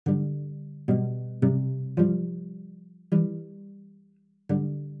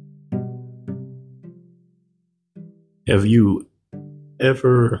Have you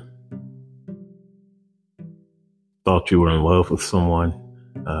ever thought you were in love with someone,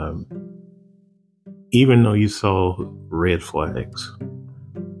 even though you saw red flags?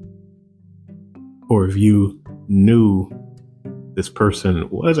 Or if you knew this person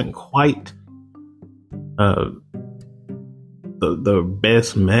wasn't quite the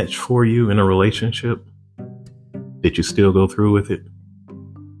best match for you in a relationship, did you still go through with it?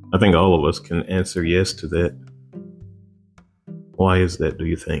 I think all of us can answer yes to that. Why is that, do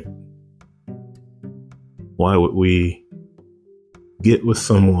you think? Why would we get with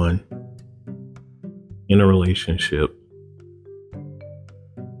someone in a relationship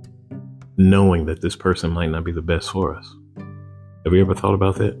knowing that this person might not be the best for us? Have you ever thought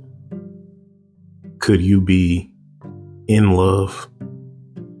about that? Could you be in love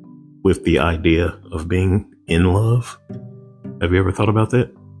with the idea of being in love? Have you ever thought about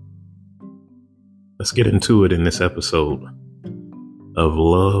that? Let's get into it in this episode of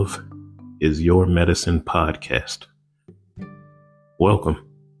Love is Your Medicine podcast. Welcome.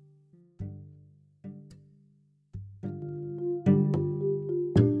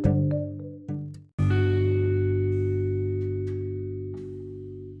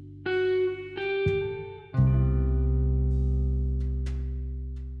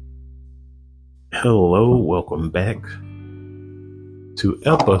 Hello, welcome back to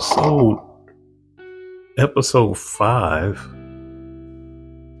episode 5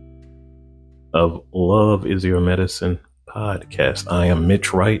 of Love is Your Medicine podcast. I am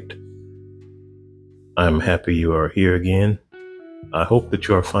Mitch Wright. I'm happy you are here again. I hope that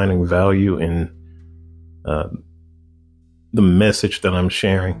you are finding value in the message that I'm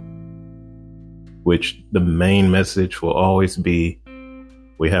sharing, which the main message will always be: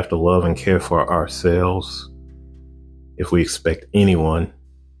 we have to love and care for ourselves if we expect anyone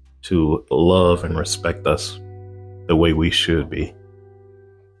to love and respect us the way we should be.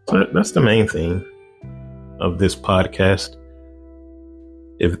 So that's the main theme of this podcast.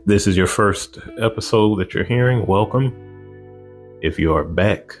 If this is your first episode that you're hearing, welcome. If you are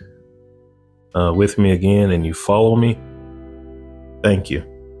back with me again and you follow me, thank you.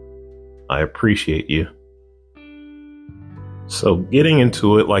 I appreciate you. So getting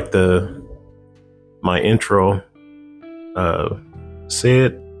into it, like my intro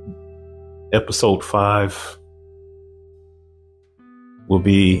said, episode 5 will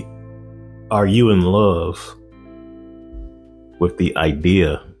be, are you in love with the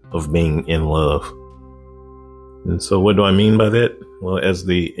idea of being in love? And so what do I mean by that? Well, as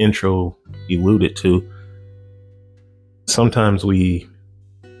the intro alluded to, sometimes we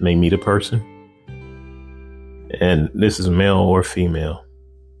may meet a person, and this is male or female.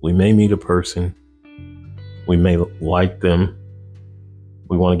 We may meet a person. We may like them.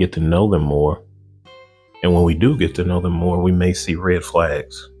 We want to get to know them more. And when we do get to know them more, we may see red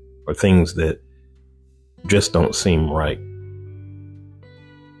flags or things that just don't seem right.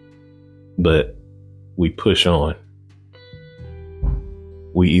 But we push on.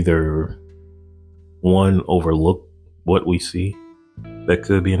 We either, one, overlook what we see that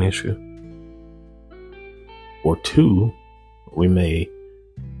could be an issue, or 2, we may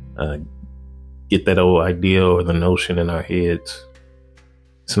get that old idea or the notion in our heads: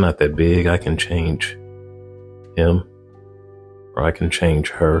 it's not that big, I can change him, or I can change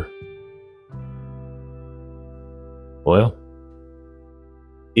her. Well,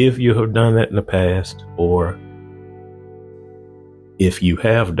 if you have done that in the past, or if you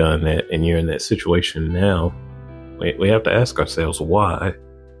have done that and you're in that situation now, we have to ask ourselves, why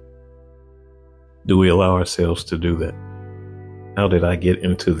do we allow ourselves to do that? How did I get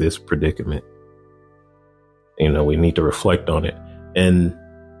into this predicament? We need to reflect on it. And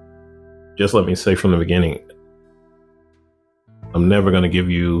just let me say from the beginning, I'm never going to give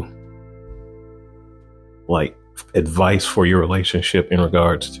you advice for your relationship in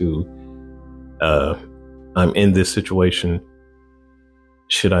regards to, I'm in this situation,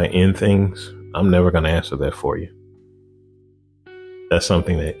 should I end things? I'm never going to answer that for you. That's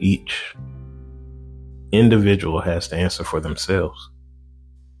something that each individual has to answer for themselves.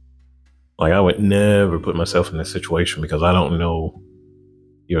 I would never put myself in this situation because I don't know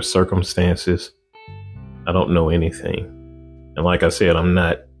your circumstances. I don't know anything. And like I said,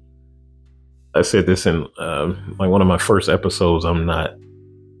 I said this in one of my first episodes, I'm not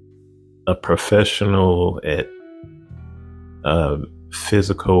a professional at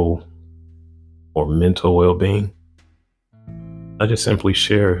physical or mental well-being. I just simply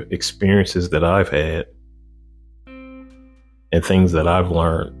share experiences that I've had and things that I've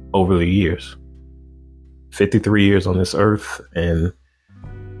learned over the years. 53 years on this earth, and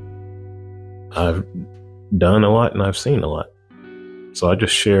I've done a lot and I've seen a lot. So I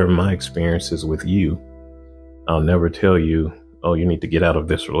just share my experiences with you. I'll never tell you, oh, you need to get out of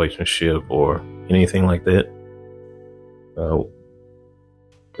this relationship or anything like that.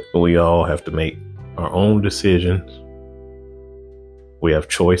 We all have to make our own decisions. We have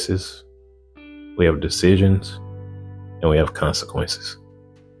choices. We have decisions. And we have consequences.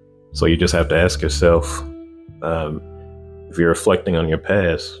 So you just have to ask yourself, if you're reflecting on your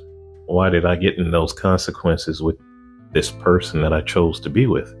past, why did I get in those consequences with this person that I chose to be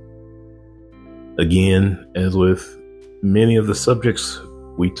with? Again, as with many of the subjects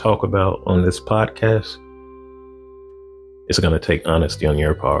we talk about on this podcast, it's going to take honesty on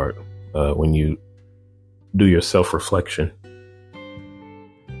your part. When you do your self-reflection,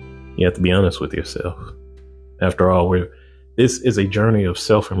 you have to be honest with yourself. After all, this is a journey of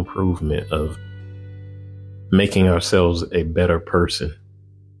self-improvement, of making ourselves a better person.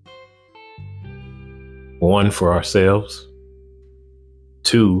 One, for ourselves.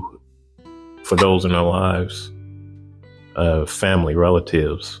 Two, for those in our lives, family,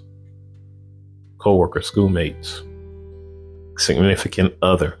 relatives, co-workers, schoolmates, significant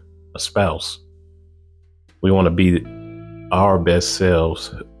other, a spouse. We want to be our best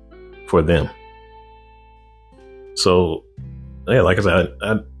selves for them. So, yeah, like I said,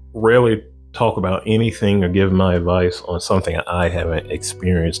 I rarely talk about anything or give my advice on something I haven't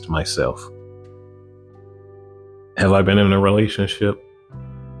experienced myself. Have I been in a relationship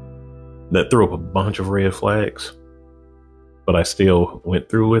that threw up a bunch of red flags, but I still went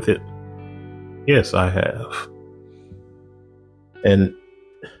through with it? Yes, I have. And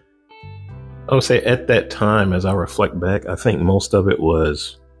I would say at that time, as I reflect back, I think most of it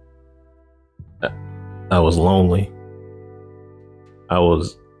was I was lonely. I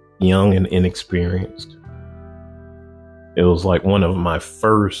was young and inexperienced. It was like one of my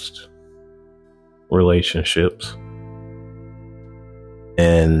first relationships.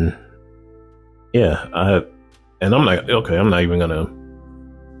 And yeah, I'm not even gonna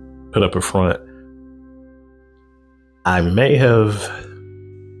put up a front. I may have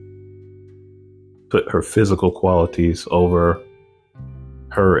put her physical qualities over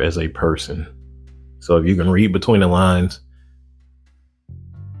her as a person. So if you can read between the lines,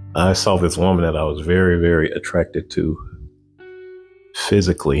 I saw this woman that I was very, very attracted to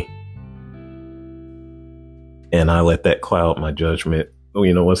physically. And I let that cloud my judgment.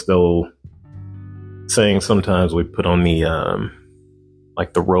 You know, what's the old saying? Sometimes we put on the,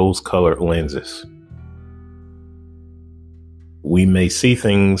 like the rose colored lenses. We may see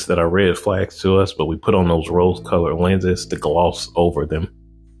things that are red flags to us, but we put on those rose colored lenses to gloss over them.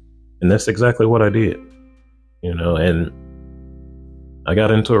 And that's exactly what I did, you know, and I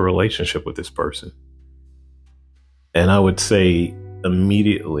got into a relationship with this person. And I would say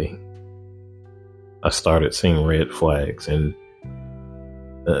immediately I started seeing red flags, and,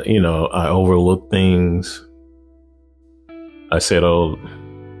 I overlooked things. I said, oh,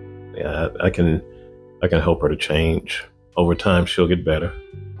 yeah, I can help her to change. Over time, she'll get better.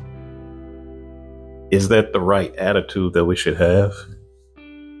 Is that the right attitude that we should have?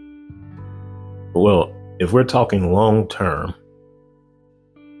 Well, if we're talking long term,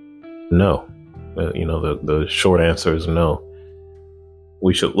 no. The short answer is no.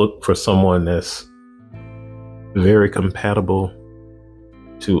 We should look for someone that's very compatible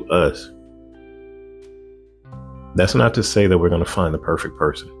to us. That's not to say that we're going to find the perfect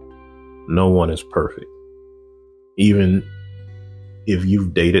person. No one is perfect. Even if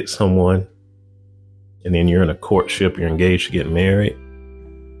you've dated someone and then you're in a courtship, you're engaged to get married,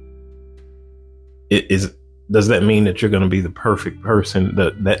 does that mean that you're going to be the perfect person,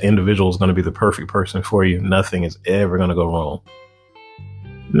 that individual is going to be the perfect person for you? Nothing is ever going to go wrong.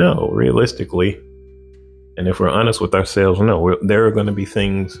 No, realistically, and if we're honest with ourselves, no, there are going to be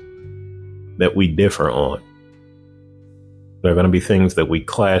things that we differ on. There are going to be things that we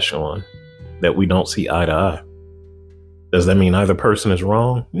clash on, that we don't see eye to eye. Does that mean either person is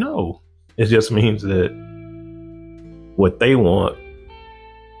wrong? No. It just means that what they want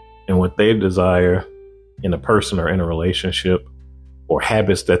and what they desire in a person or in a relationship, or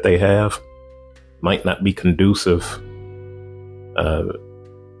habits that they have, might not be conducive to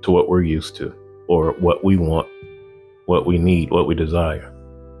what we're used to, or what we want, what we need, what we desire.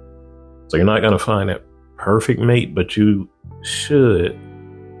 So you're not going to find that perfect mate, but you should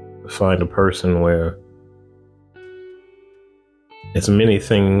find a person where as many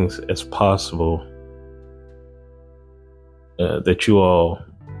things as possible that you all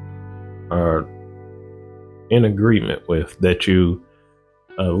are in agreement with, that you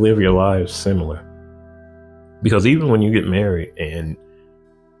live your lives similar. Because even when you get married and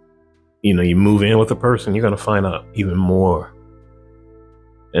you move in with a person, you're going to find out even more.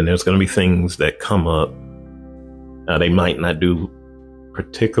 And there's going to be things that come up. They might not do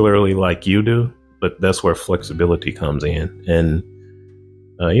particularly like you do, but that's where flexibility comes in. And,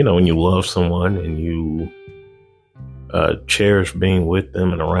 when you love someone and you cherish being with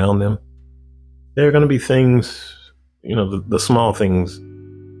them and around them, there are going to be things, the small things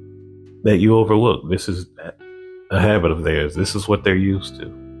that you overlook. This is a habit of theirs. This is what they're used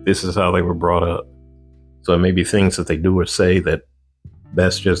to. This is how they were brought up. So it may be things that they do or say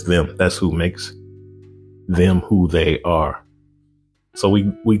that's just them. That's who makes them who they are. So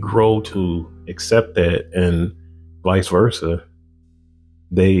we grow to accept that, and vice versa.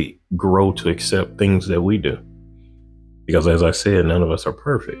 They grow to accept things that we do. Because as I said, none of us are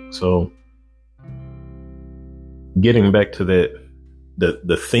perfect. So getting back to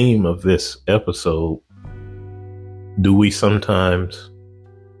the theme of this episode, do we sometimes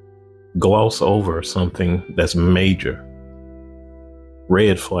gloss over something that's major?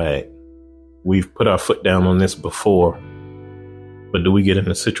 Red flag. We've put our foot down on this before, but do we get in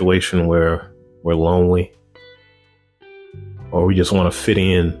a situation where we're lonely, or we just want to fit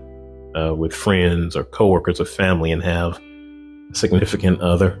in with friends or coworkers or family and have a significant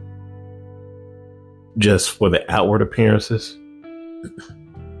other just for the outward appearances?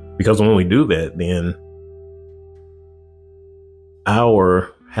 Because when we do that, then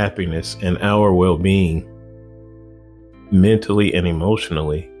our happiness and our well-being mentally and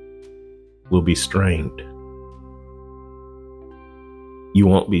emotionally will be strained. You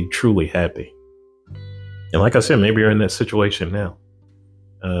won't be truly happy. And like I said, maybe you're in that situation now,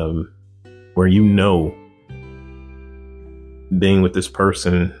 where being with this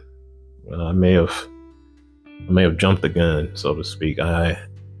person, I may have jumped the gun, so to speak. I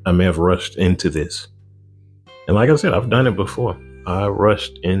may have rushed into this. And like I said, I've done it before. I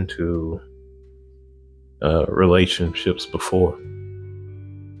rushed into relationships before.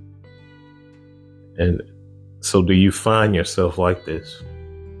 And so do you find yourself like this?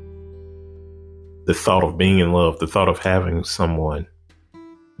 The thought of being in love, the thought of having someone,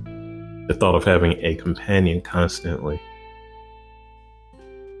 the thought of having a companion constantly.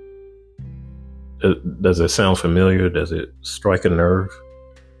 Does it sound familiar? Does it strike a nerve?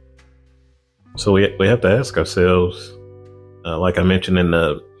 So we have to ask ourselves, like I mentioned in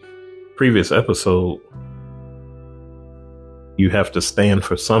the previous episode, you have to stand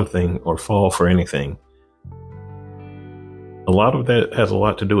for something or fall for anything. A lot of that has a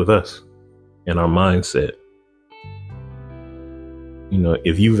lot to do with us and our mindset.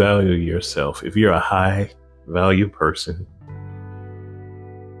 If you value yourself, if you're a high value person,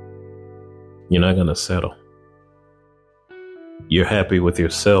 you're not going to settle. You're happy with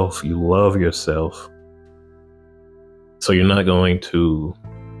yourself. You love yourself. So you're not going to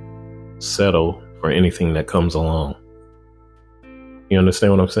settle for anything that comes along. You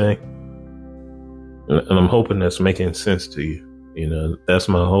understand what I'm saying? And I'm hoping that's making sense to you. That's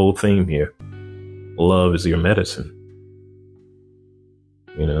my whole theme here. Love is your medicine.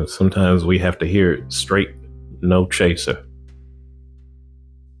 Sometimes we have to hear it straight, no chaser.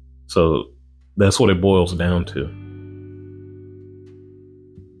 So that's what it boils down to.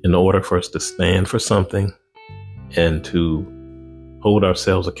 In order for us to stand for something and to hold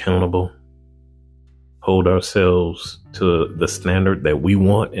ourselves accountable, hold ourselves to the standard that we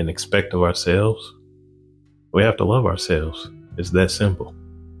want and expect of ourselves, we have to love ourselves. It's that simple.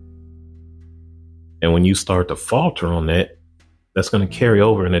 And when you start to falter on that, that's going to carry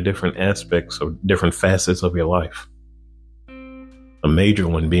over into different aspects or different facets of your life. A major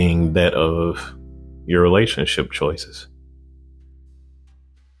one being that of your relationship choices.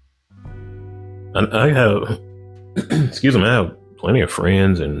 And I have, I have plenty of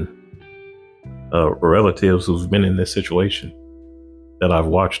friends and relatives who've been in this situation that I've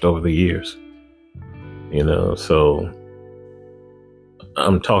watched over the years. So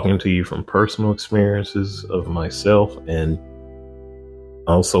I'm talking to you from personal experiences of myself and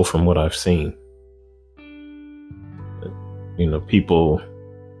also from what I've seen. People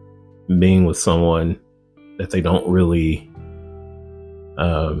being with someone that they don't really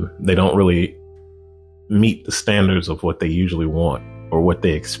meet the standards of what they usually want or what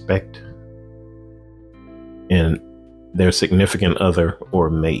they expect in their significant other or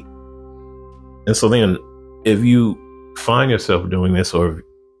mate. And so then if you find yourself doing this, or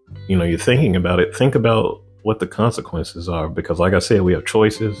you're thinking about it, think about what the consequences are, because like I said, we have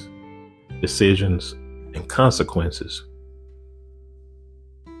choices, decisions, and consequences.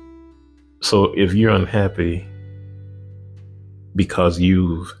 So if you're unhappy because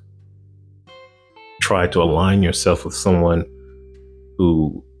you've tried to align yourself with someone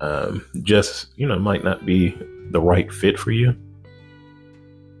who just, might not be the right fit for you,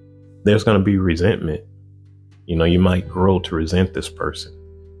 there's going to be resentment. You might grow to resent this person.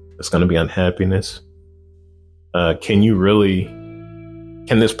 There's going to be unhappiness. Can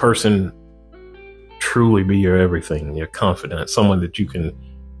this person truly be your everything, your confidant, someone that you can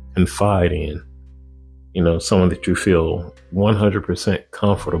confide in, someone that you feel 100%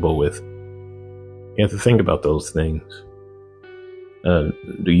 comfortable with? You have to think about those things.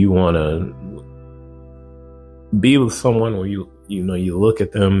 Do you want to be with someone where you look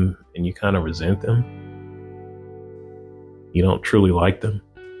at them and you kind of resent them? You don't truly like them.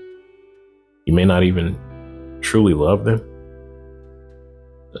 You may not even truly love them.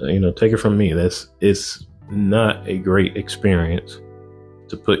 Take it from me. It's not a great experience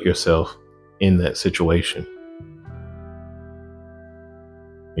to put yourself in that situation.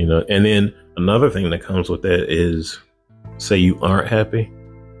 And then another thing that comes with that is, say you aren't happy.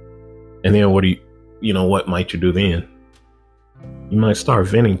 And then what might you do then? You might start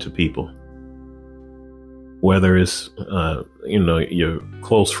venting to people. Whether it's, your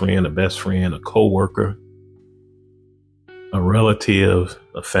close friend, a best friend, a coworker, a relative,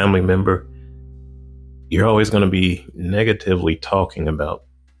 a family member, you're always going to be negatively talking about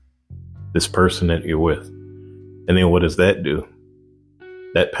this person that you're with. And then what does that do?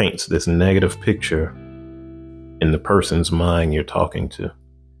 That paints this negative picture in the person's mind you're talking to.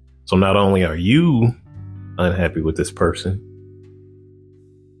 So not only are you unhappy with this person,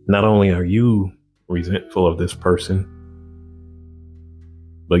 not only are you resentful of this person,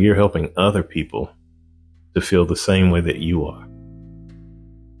 but you're helping other people to feel the same way that you are.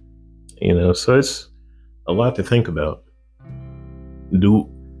 So it's a lot to think about.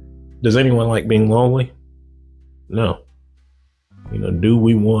 Does anyone like being lonely? No. Do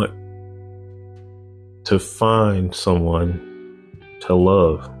we want to find someone to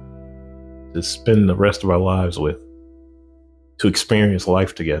love, to spend the rest of our lives with, to experience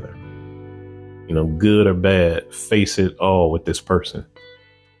life together? Good or bad, face it all with this person.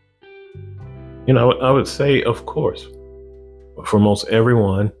 I would say, of course, for most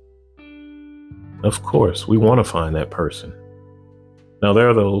everyone, of course, we want to find that person. Now, there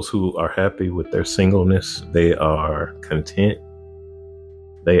are those who are happy with their singleness. They are content.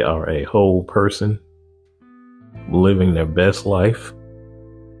 They are a whole person living their best life.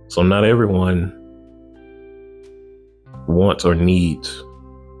 So not everyone wants or needs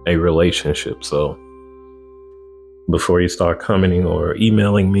a relationship. So before you start commenting or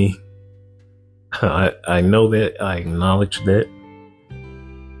emailing me, I know that, I acknowledge that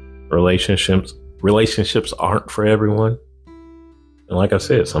relationships aren't for everyone. And like I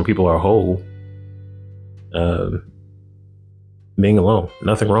said, some people are whole being alone.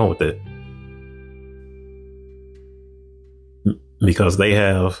 Nothing wrong with it, because they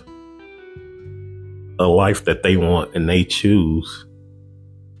have a life that they want and they choose.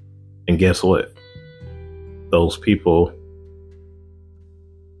 And guess what? Those people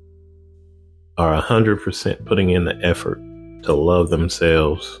are 100% putting in the effort to love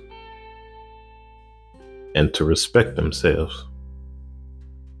themselves and to respect themselves.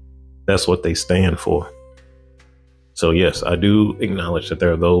 That's what they stand for. So yes, I do acknowledge that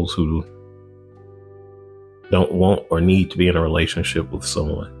there are those who don't want or need to be in a relationship with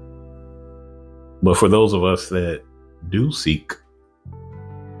someone. But for those of us that do seek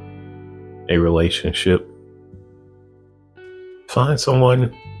a relationship, find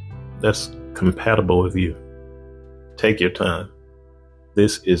someone that's compatible with you. Take your time.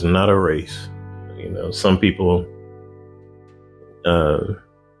 This is not a race. Some people,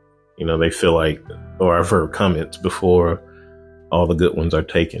 they feel like, or I've heard comments before, all the good ones are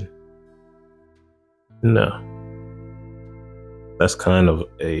taken. No, that's kind of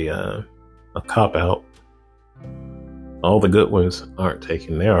a cop out. All the good ones aren't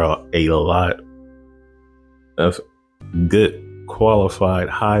taken. There are a lot of good, qualified,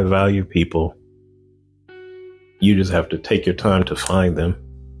 high value people. You just have to take your time to find them.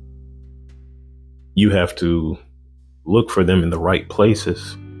 You have to look for them in the right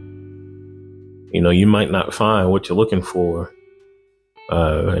places. You might not find what you're looking for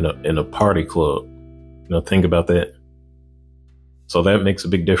in a party club. Think about that. So that makes a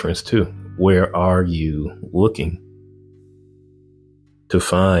big difference too. Where are you looking to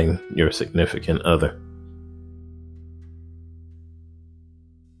find your significant other?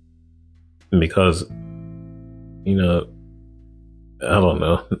 Because, I don't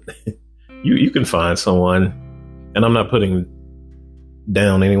know. You can find someone, and I'm not putting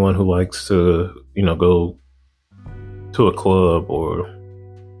down anyone who likes to, go to a club or,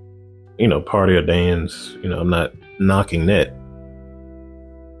 party or dance. I'm not knocking that.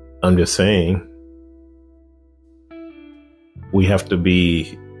 I'm just saying we have to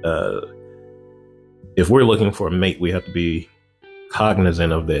be, if we're looking for a mate, we have to be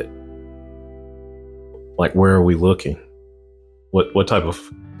cognizant of that. Like, where are we looking? What type of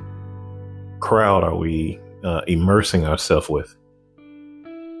crowd are we immersing ourselves with?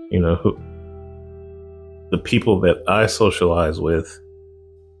 You know, the people that I socialize with,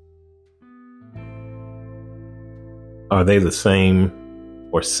 are they the same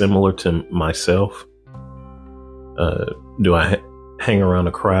or similar to myself? Do I hang around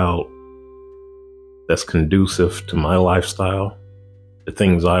a crowd that's conducive to my lifestyle, the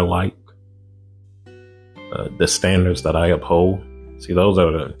things I like, the standards that I uphold? See, those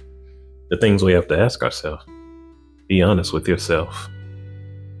are the things we have to ask ourselves. Be honest with yourself.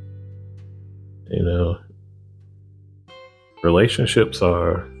 You know, relationships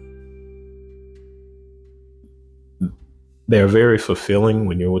they're very fulfilling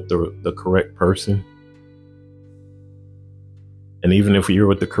when you're with the correct person. And even if you're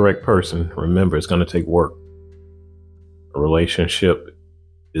with the correct person, remember, it's going to take work. A relationship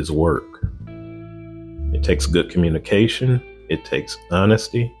is work. It takes good communication. It takes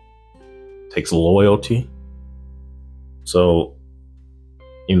honesty. It takes loyalty. So,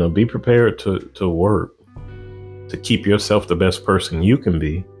 you know, be prepared to work, to keep yourself the best person you can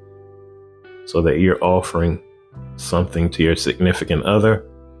be, so that you're offering something to your significant other,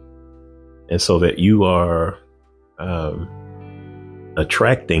 and so that you are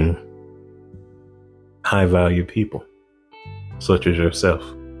attracting high value people such as yourself.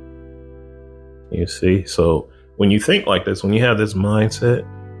 You see, so when you think like this, when you have this mindset,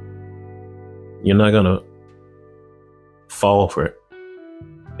 you're not going to fall for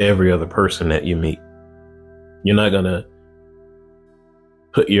every other person that you meet. You're not going to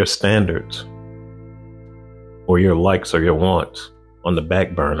put your standards or your likes or your wants on the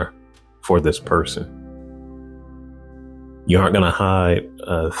back burner for this person. You aren't going to hide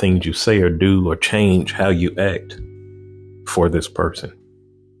things you say or do or change how you act for this person.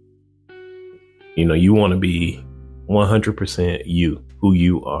 You know, you want to be 100% you, who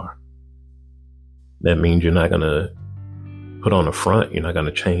you are. That means you're not going to put on a front. You're not going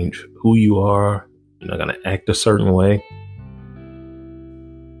to change who you are. You're not going to act a certain way.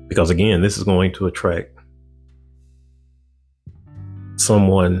 Because again, this is going to attract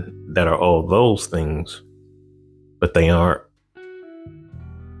someone that are all those things, but they aren't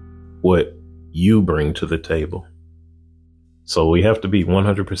what you bring to the table. So we have to be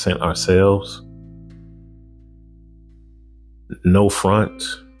 100% ourselves. No front,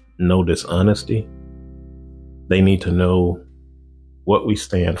 no dishonesty. They need to know what we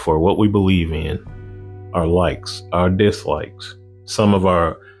stand for, what we believe in, our likes, our dislikes. Some of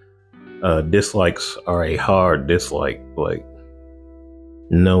our dislikes are a hard dislike, like,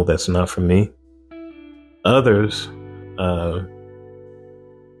 no, that's not for me. Others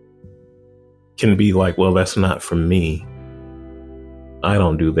can be like, well, that's not for me. I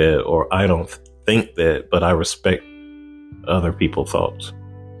don't do that, or I don't think that, but I respect other people's thoughts.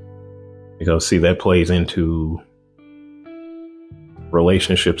 Because see, that plays into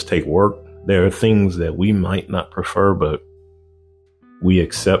relationships take work. There are things that we might not prefer, but we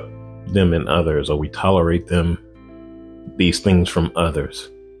accept them in others, or we tolerate these things from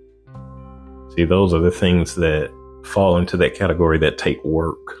others. See, those are the things that fall into that category that take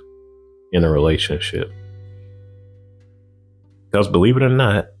work in a relationship. Because believe it or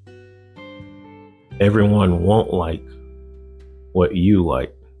not, everyone won't like what you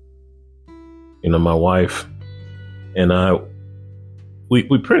like. You know, my wife and I, we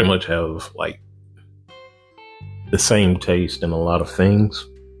pretty much have like the same taste in a lot of things.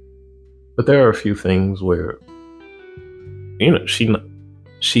 But there are a few things where, you know,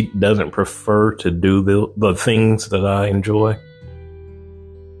 she doesn't prefer to do the things that I enjoy,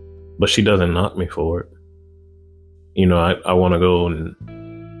 but she doesn't knock me for it. You know, I want to go and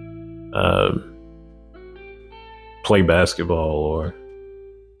play basketball or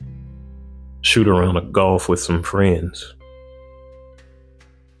shoot around a golf with some friends.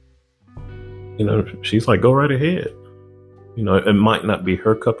 You know, she's like, go right ahead. You know, it might not be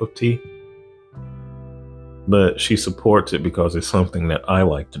her cup of tea, but she supports it because it's something that I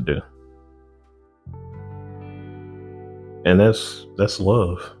like to do. And that's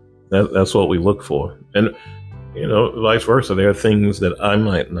love. That's what we look for. And, you know, vice versa. There are things that I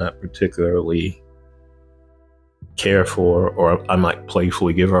might not particularly care for, or I might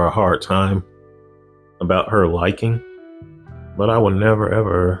playfully give her a hard time about her liking, but I will never,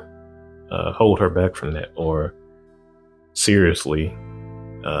 ever hold her back from that, or seriously,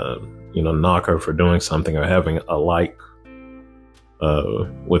 knock her for doing something or having a like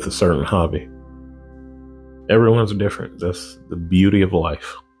with a certain hobby. Everyone's different. That's the beauty of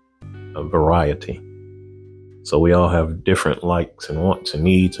life, a variety. So we all have different likes and wants and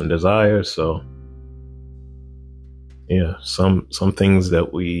needs and desires. So yeah, some things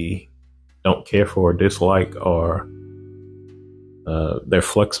that we don't care for or dislike are they're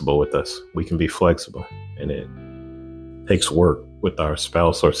flexible with us. We can be flexible, and it takes work with our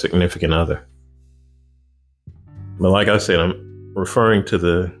spouse or significant other. But like I said, I'm referring to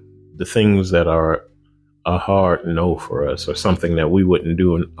the things that are a hard no for us, or something that we wouldn't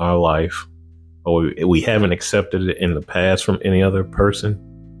do in our life, or we haven't accepted it in the past from any other person.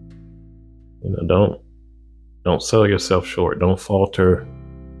 Don't sell yourself short. Don't falter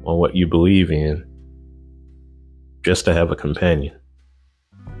on what you believe in just to have a companion,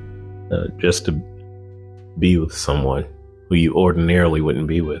 just to be with someone who you ordinarily wouldn't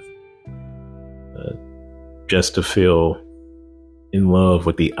be with, just to feel in love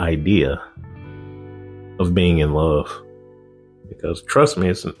with the idea of being in love. Because trust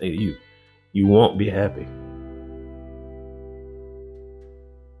me, you won't be happy.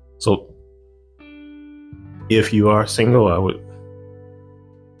 So if you are single, I would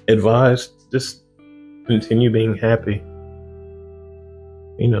advise just continue being happy,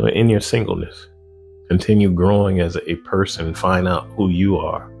 in your singleness. Continue growing as a person. Find out who you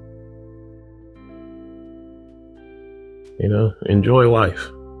are. Enjoy life.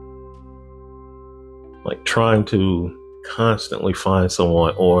 Like trying to constantly find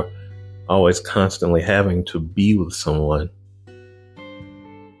someone, or always constantly having to be with someone,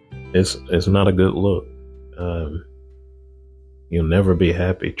 is not a good look. You'll never be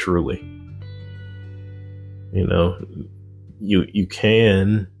happy, truly. You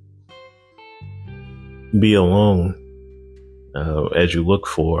can be alone as you look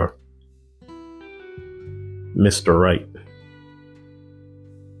for Mr. Right.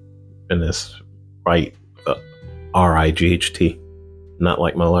 And that's right, R-I-G-H-T, not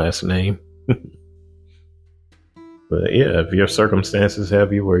like my last name. But yeah, if your circumstances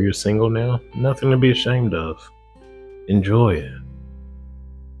have you where you're single now, nothing to be ashamed of. Enjoy it.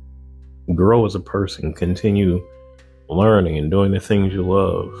 Grow as a person. Continue learning and doing the things you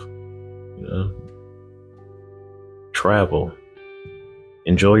love. Travel.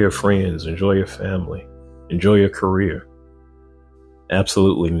 Enjoy your friends. Enjoy your family. Enjoy your career.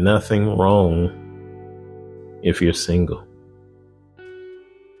 Absolutely nothing wrong if you're single.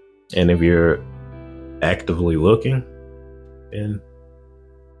 And if you're actively looking, and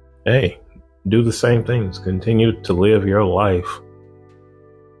hey, do the same things. Continue to live your life.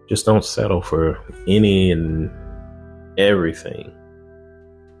 Just don't settle for any and everything.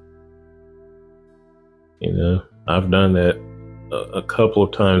 I've done that a couple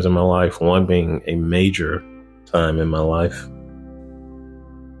of times in my life, one being a major time in my life.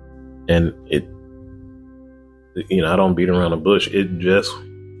 And I don't beat around the bush. It just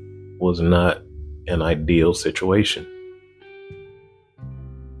was not an ideal situation.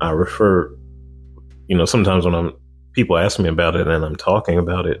 I refer, sometimes when people ask me about it and I'm talking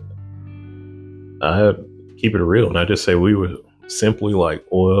about it, I keep it real and I just say we were simply like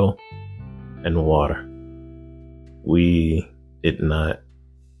oil and water. We did not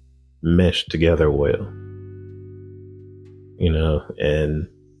mesh together well, and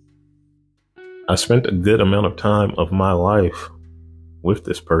I spent a good amount of time of my life with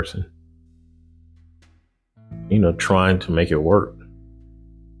this person, trying to make it work.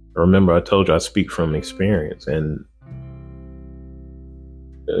 Remember, I told you I speak from experience, and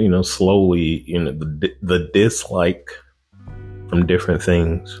slowly, the dislike from different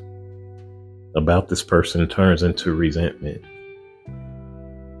things about this person turns into resentment.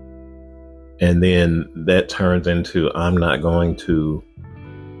 And then that turns into, I'm not going to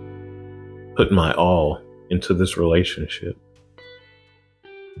put my all into this relationship.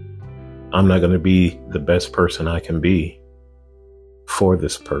 I'm not going to be the best person I can be for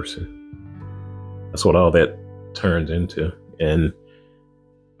this person. That's what all that turns into. And,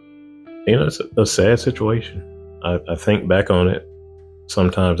 it's a sad situation. I think back on it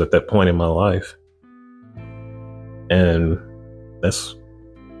sometimes at that point in my life. And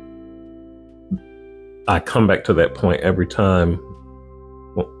I come back to that point every time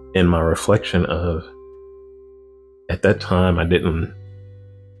in my reflection of, at that time, I didn't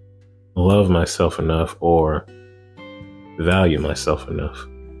love myself enough or value myself enough.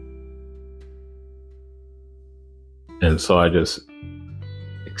 And so I just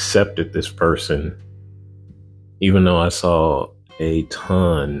accepted this person, even though I saw a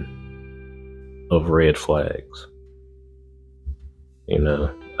ton of red flags.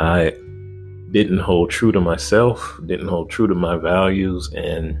 I didn't hold true to myself, didn't hold true to my values,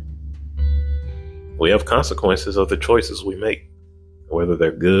 and we have consequences of the choices we make, whether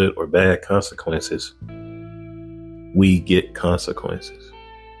they're good or bad consequences. We get consequences.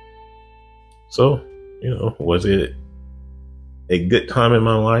 So, was it a good time in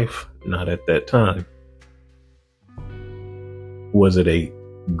my life? Not at that time. Was it a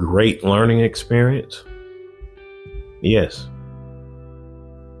great learning experience? Yes.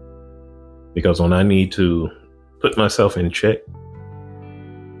 Because when I need to put myself in check,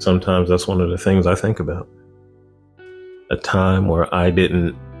 sometimes that's one of the things I think about. A time where I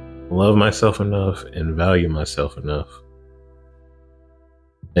didn't love myself enough and value myself enough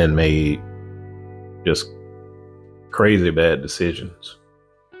and made just crazy bad decisions.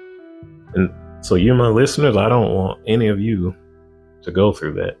 And so you, my listeners, I don't want any of you to go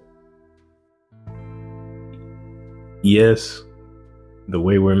through that. Yes, the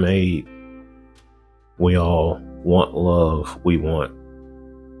way we're made, we all want love. We want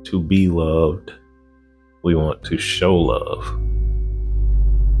to be loved. We want to show love.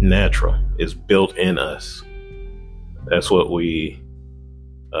 Natural. It's built in us. That's what we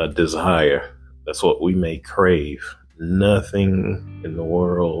desire. That's what we may crave. Nothing in the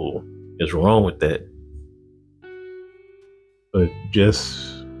world is wrong with that. But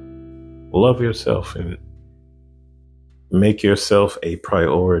just love yourself and make yourself a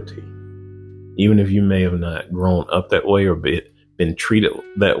priority. Even if you may have not grown up that way or been treated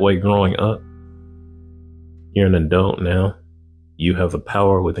that way growing up, you're an adult now. You have the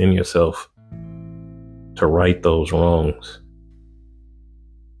power within yourself to right those wrongs.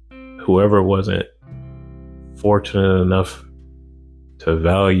 Whoever wasn't fortunate enough to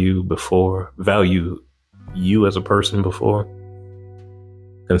value you as a person before,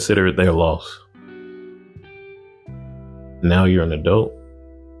 consider it their loss. Now you're an adult.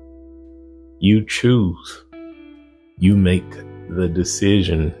 You choose. You make the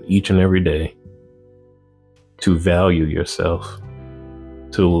decision each and every day to value yourself,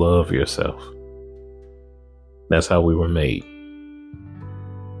 to love yourself. That's how we were made.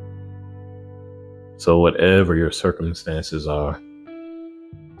 So whatever your circumstances are,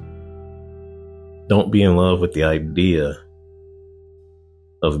 don't be in love with the idea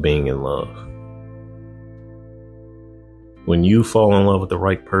of being in love. When you fall in love with the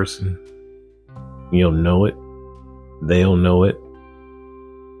right person, you'll know it, they'll know it,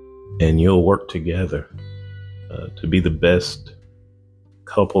 and you'll work together to be the best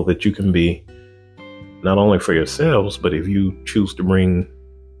couple that you can be, not only for yourselves, but if you choose to bring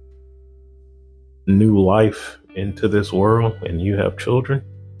new life into this world and you have children,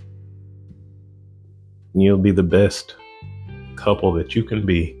 you'll be the best couple that you can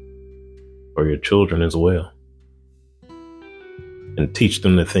be for your children as well. And teach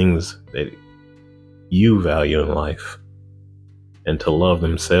them the things that you value in life and to love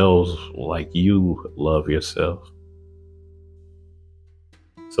themselves like you love yourself.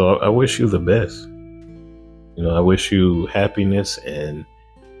 So I wish you the best. I wish you happiness and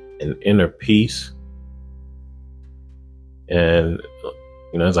an inner peace. And,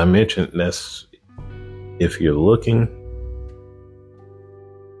 as I mentioned, that's if you're looking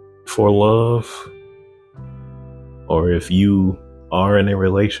for love, or if you are in a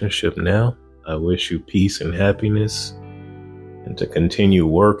relationship now, I wish you peace and happiness, and to continue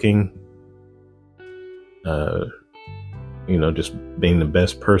working, just being the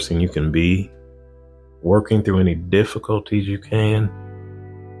best person you can be, working through any difficulties you can.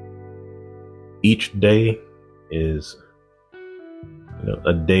 Each day is,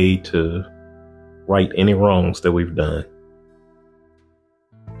 a day to right any wrongs that we've done.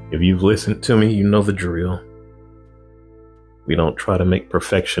 If you've listened to me, you know the drill. We don't try to make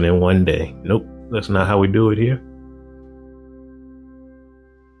perfection in one day. Nope, that's not how we do it here.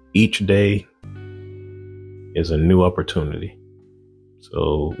 Each day is a new opportunity.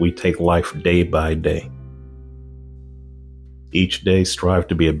 So we take life day by day. Each day strive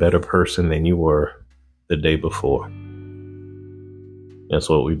to be a better person than you were the day before. That's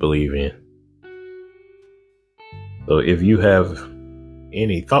what we believe in. So if you have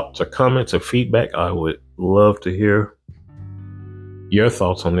any thoughts or comments or feedback, I would love to hear your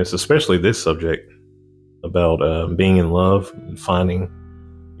thoughts on this, especially this subject about being in love and finding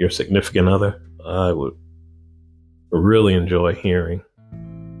your significant other. I would really enjoy hearing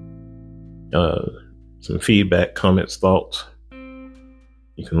some feedback, comments, thoughts.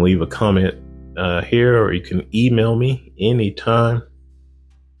 You can leave a comment here, or you can email me anytime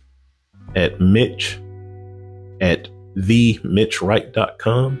at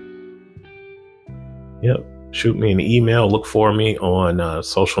Mitch@themitchwright.com. Yep. shoot me an email. Look for me on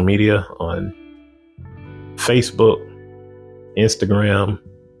social media, on Facebook, Instagram,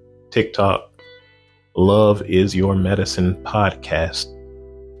 TikTok. Love is Your Medicine podcast.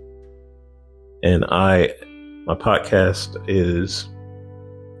 And my podcast is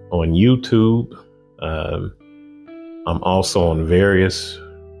on YouTube. I'm also on various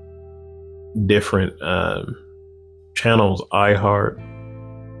different channels: iHeart,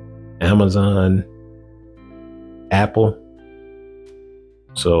 Amazon, Apple.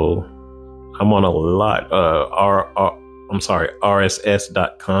 So I'm on a lot.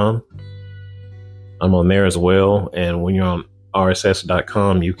 RSS.com. I'm on there as well. And when you're on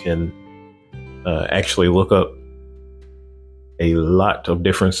RSS.com, you can actually look up a lot of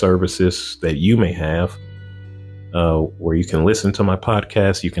different services that you may have, where you can listen to my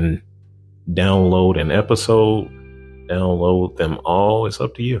podcast. You can download an episode, download them all. It's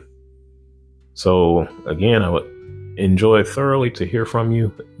up to you. So again, I would enjoy thoroughly to hear from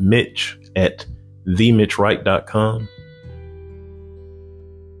you. Mitch at themitchwright.com.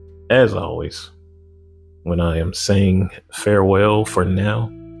 As always, when I am saying farewell for now,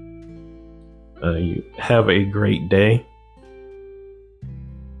 you have a great day.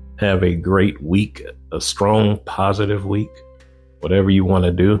 Have a great week, a strong, positive week. Whatever you want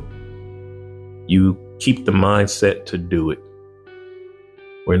to do, you keep the mindset to do it.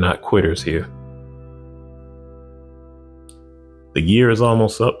 We're not quitters here. The year is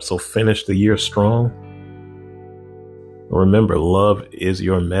almost up, so finish the year strong. Remember, love is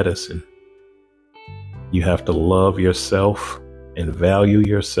your medicine. You have to love yourself and value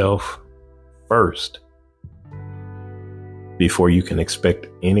yourself first before you can expect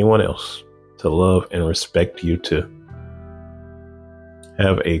anyone else to love and respect you too.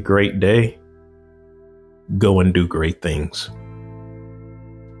 Have a great day. Go and do great things.